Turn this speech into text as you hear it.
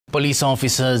Police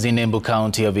officers in Embu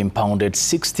County have impounded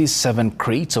 67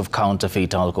 crates of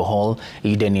counterfeit alcohol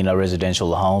hidden in a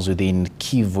residential house within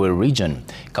Kivwe region.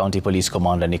 County Police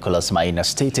Commander Nicholas Maina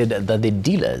stated that the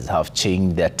dealers have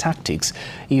changed their tactics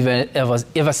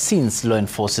ever since law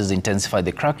enforcers intensified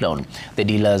the crackdown. The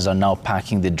dealers are now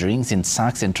packing the drinks in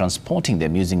sacks and transporting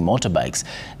them using motorbikes.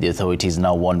 The authorities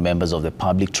now warn members of the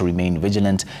public to remain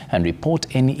vigilant and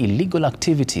report any illegal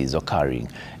activities occurring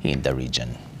in the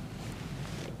region.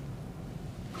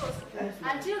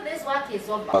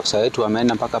 Afisa wetu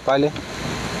wameenda mpaka pale,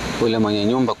 ule mwenye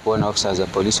nyumba kuona ofisa za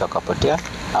polisi wakapotea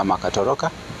ama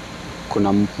akatoroka.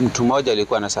 Kuna mtu mmoja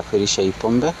alikuwa anasafirisha hii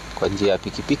pombe kwa njia ya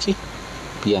pikipiki,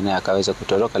 pia naye akaweza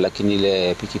kutoroka, lakini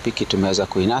ile pikipiki tumeweza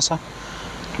kuinasa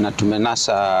na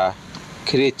tumenasa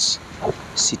crates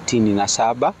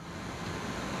 67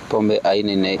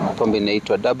 pombe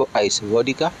inaitwa double ice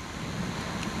vodka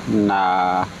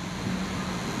na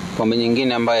pombe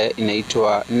nyingine ambayo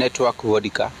inaitwa network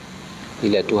vodka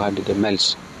ile 200 ml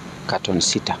carton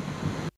 6.